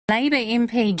Labour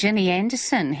MP Ginny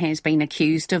Anderson has been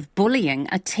accused of bullying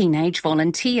a teenage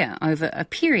volunteer over a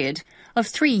period of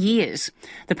 3 years.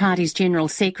 The party's General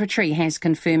Secretary has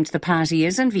confirmed the party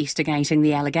is investigating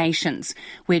the allegations.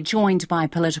 We're joined by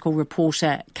political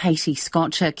reporter Katie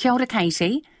Scotcher. Kia ora,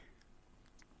 Katie.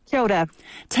 Kia ora.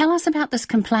 Tell us about this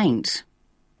complaint.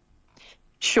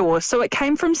 Sure. So it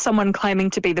came from someone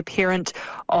claiming to be the parent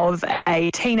of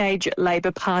a teenage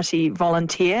Labour Party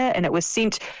volunteer, and it was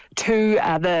sent to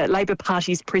the Labour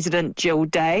Party's President Jill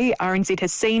Day. RNZ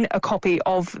has seen a copy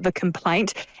of the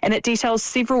complaint, and it details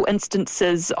several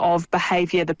instances of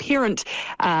behaviour the parent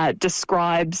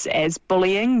describes as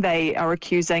bullying. They are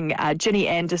accusing Ginny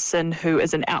Anderson, who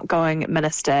is an outgoing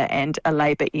minister and a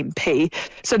Labour MP.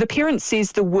 So the parent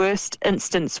says the worst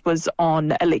instance was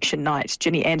on election night.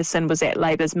 Ginny Anderson was at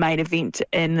Labour's main event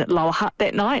in Lower Hutt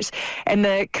that night, and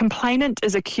the complainant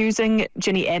is accusing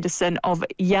Ginny Anderson of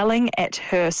yelling at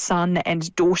her son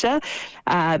and daughter.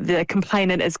 The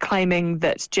complainant is claiming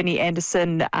that Ginny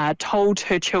Anderson told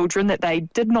her children that they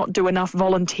did not do enough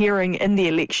volunteering in the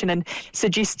election, and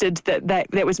suggested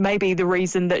that was maybe the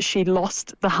reason that she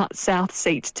lost the Hutt South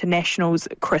seat to Nationals'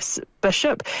 Chris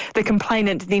Bishop. The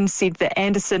complainant then said that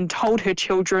Anderson told her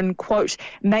children, quote,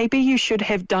 "Maybe you should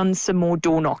have done some more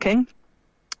door knocking."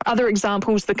 Other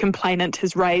examples the complainant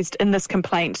has raised in this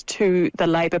complaint to the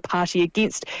Labour Party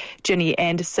against Ginny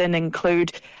Anderson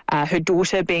include her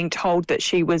daughter being told that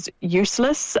she was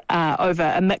useless over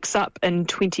a mix-up in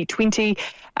 2020.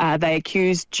 They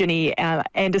accused Ginny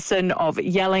Anderson of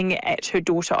yelling at her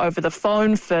daughter over the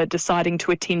phone for deciding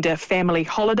to attend a family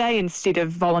holiday instead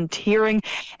of volunteering,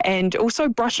 and also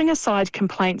brushing aside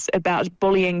complaints about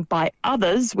bullying by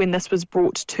others when this was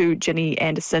brought to Ginny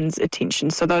Anderson's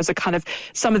attention. So those are kind of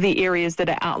some of the areas that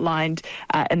are outlined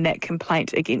in that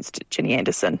complaint against Ginny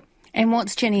Anderson. And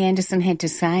what's Ginny Anderson had to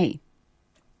say?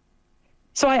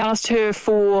 So I asked her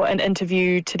for an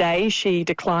interview today. She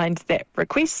declined that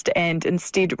request and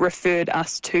instead referred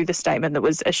us to the statement that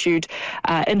was issued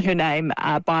in her name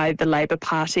by the Labour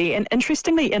Party. And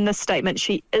interestingly, in this statement,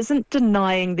 she isn't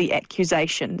denying the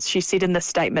accusations. She said in this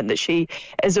statement that she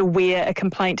is aware a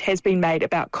complaint has been made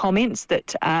about comments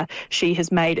that she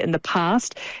has made in the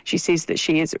past. She says that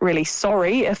she is really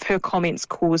sorry if her comments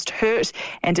caused hurt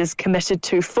and is committed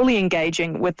to fully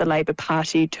engaging with the Labour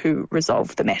Party to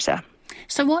resolve the matter.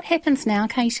 So what happens now,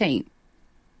 Katie?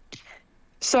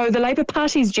 So the Labour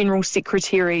Party's General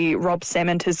Secretary, Rob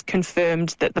Salmond, has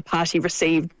confirmed that the party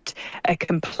received a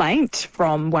complaint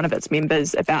from one of its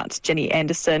members about Ginny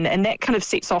Anderson, and that kind of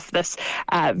sets off this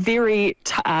very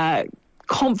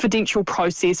confidential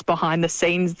process behind the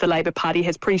scenes. The Labour Party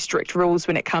has pretty strict rules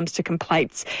when it comes to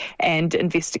complaints and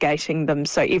investigating them,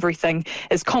 so everything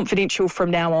is confidential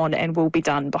from now on and will be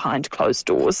done behind closed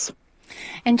doors.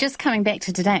 And just coming back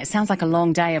to today, it sounds like a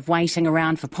long day of waiting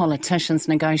around for politicians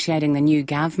negotiating the new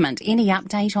government. Any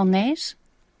update on that?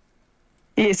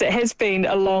 Yes, it has been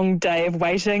a long day of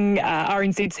waiting.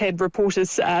 RNZ's had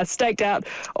reporters staked out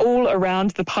all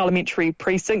around the parliamentary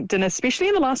precinct, and especially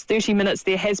in the last 30 minutes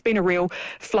there has been a real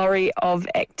flurry of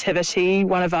activity.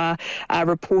 One of our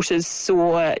reporters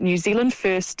saw New Zealand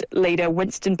First leader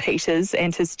Winston Peters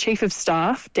and his Chief of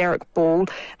Staff, Derek Ball,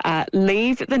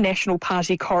 leave the National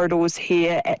Party corridors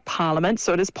here at Parliament,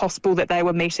 so it is possible that they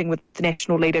were meeting with the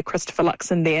National leader Christopher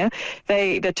Luxon there.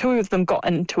 The two of them got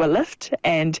into a lift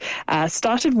and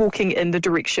started walking in the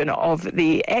direction of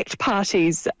the ACT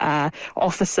Party's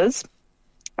offices.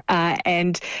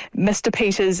 And Mr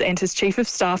Peters and his Chief of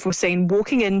Staff were seen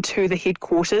walking into the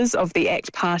headquarters of the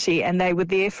ACT Party, and they were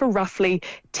there for roughly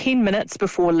 10 minutes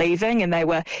before leaving, and they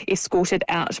were escorted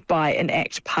out by an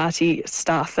ACT Party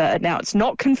staffer. Now, it's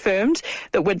not confirmed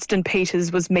that Winston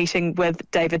Peters was meeting with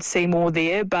David Seymour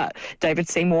there, but David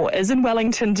Seymour is in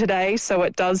Wellington today, so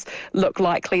it does look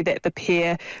likely that the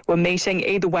pair were meeting.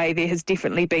 Either way, there has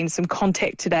definitely been some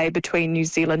contact today between New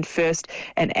Zealand First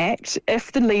and ACT.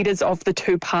 If the leaders of the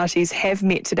two parties have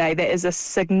met today, there is a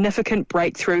significant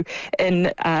breakthrough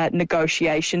in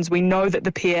negotiations. We know that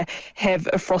the pair have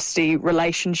a frosty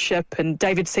relationship, and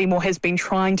David Seymour has been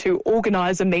trying to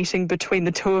organise a meeting between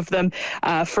the two of them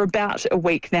for about a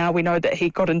week now. We know that he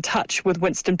got in touch with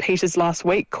Winston Peters last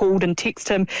week, called and texted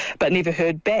him, but never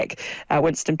heard back.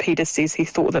 Winston Peters says he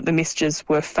thought that the messages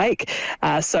were fake.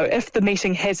 So if the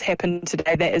meeting has happened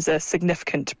today, that is a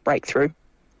significant breakthrough.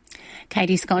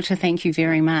 Katie Scotcher, thank you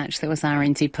very much. That was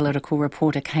RNZ political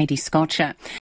reporter Katie Scotcher.